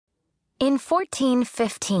In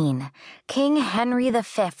 1415, King Henry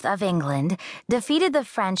V of England defeated the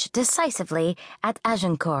French decisively at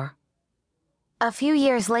Agincourt. A few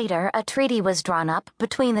years later, a treaty was drawn up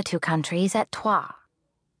between the two countries at Troyes.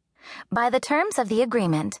 By the terms of the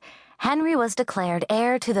agreement, Henry was declared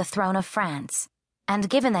heir to the throne of France and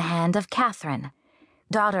given the hand of Catherine,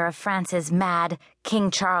 daughter of France's mad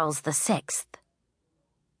King Charles VI.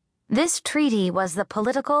 This treaty was the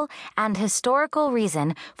political and historical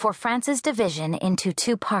reason for France's division into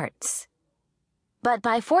two parts. But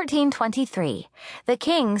by 1423, the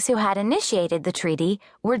kings who had initiated the treaty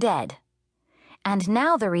were dead. And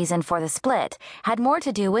now the reason for the split had more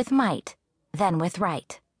to do with might than with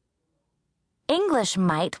right. English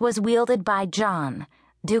might was wielded by John,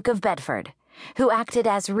 Duke of Bedford, who acted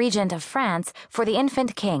as regent of France for the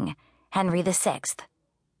infant king, Henry VI.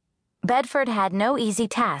 Bedford had no easy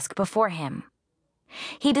task before him.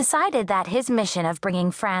 He decided that his mission of bringing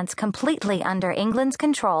France completely under England's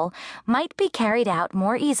control might be carried out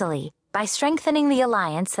more easily by strengthening the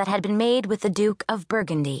alliance that had been made with the Duke of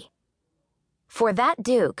Burgundy. For that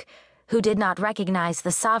duke, who did not recognize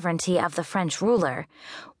the sovereignty of the French ruler,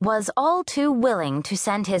 was all too willing to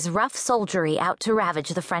send his rough soldiery out to ravage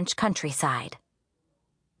the French countryside.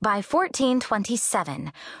 By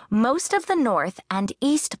 1427, most of the north and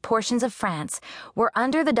east portions of France were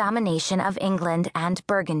under the domination of England and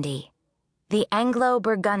Burgundy, the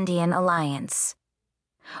Anglo-Burgundian alliance.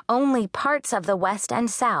 Only parts of the west and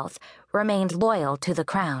south remained loyal to the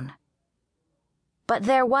crown. But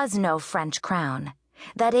there was no French crown.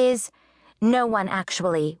 That is, no one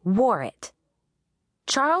actually wore it.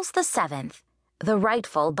 Charles VII, the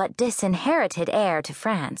rightful but disinherited heir to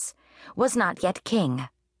France, was not yet king.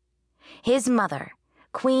 His mother,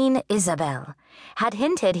 Queen Isabel, had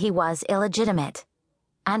hinted he was illegitimate,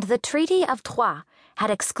 and the Treaty of Troyes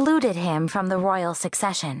had excluded him from the royal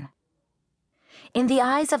succession. In the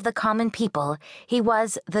eyes of the common people, he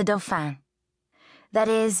was the Dauphin, that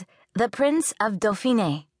is, the Prince of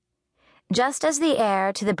Dauphiné, just as the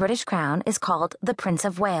heir to the British crown is called the Prince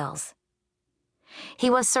of Wales. He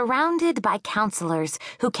was surrounded by counselors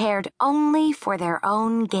who cared only for their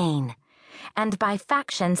own gain, and by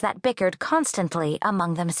factions that bickered constantly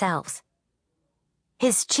among themselves.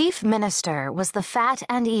 His chief minister was the fat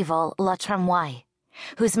and evil La Tremoille,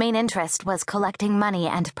 whose main interest was collecting money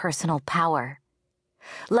and personal power.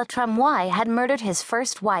 La Tremoille had murdered his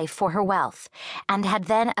first wife for her wealth, and had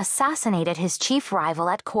then assassinated his chief rival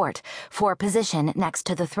at court for a position next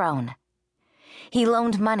to the throne. He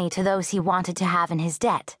loaned money to those he wanted to have in his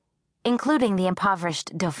debt, including the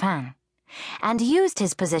impoverished Dauphin, and used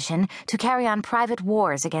his position to carry on private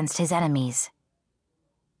wars against his enemies.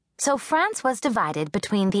 So France was divided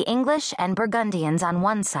between the English and Burgundians on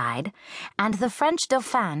one side and the French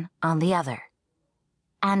Dauphin on the other.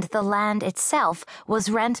 And the land itself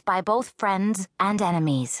was rent by both friends and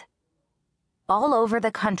enemies. All over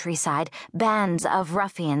the countryside, bands of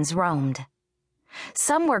ruffians roamed.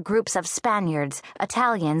 Some were groups of Spaniards,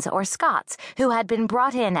 Italians, or Scots who had been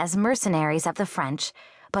brought in as mercenaries of the French,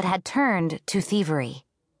 but had turned to thievery.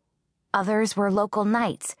 Others were local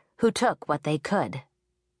knights who took what they could.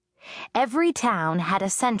 Every town had a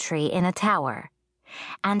sentry in a tower,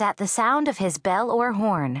 and at the sound of his bell or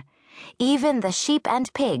horn, even the sheep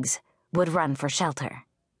and pigs would run for shelter.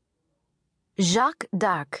 Jacques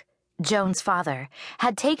d'Arc, Joan's father,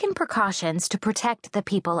 had taken precautions to protect the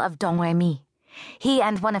people of Domremy. He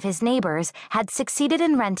and one of his neighbors had succeeded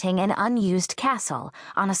in renting an unused castle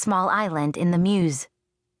on a small island in the Meuse.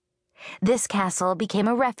 This castle became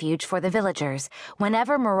a refuge for the villagers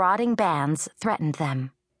whenever marauding bands threatened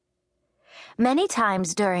them. Many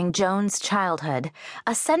times during Joan's childhood,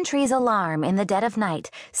 a sentry's alarm in the dead of night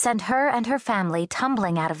sent her and her family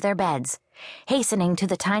tumbling out of their beds, hastening to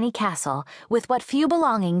the tiny castle with what few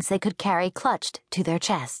belongings they could carry clutched to their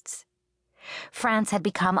chests. France had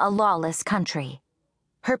become a lawless country.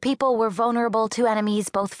 Her people were vulnerable to enemies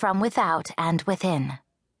both from without and within.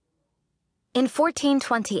 In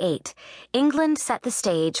 1428, England set the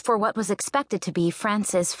stage for what was expected to be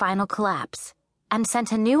France's final collapse, and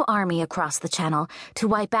sent a new army across the Channel to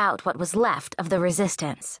wipe out what was left of the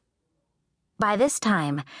resistance. By this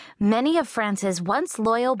time, many of France's once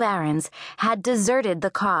loyal barons had deserted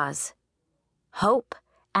the cause. Hope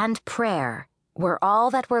and prayer were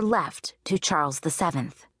all that were left to Charles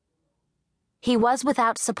VII. He was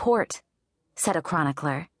without support, said a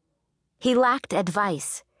chronicler. He lacked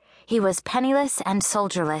advice. He was penniless and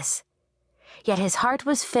soldierless, yet his heart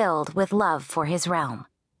was filled with love for his realm.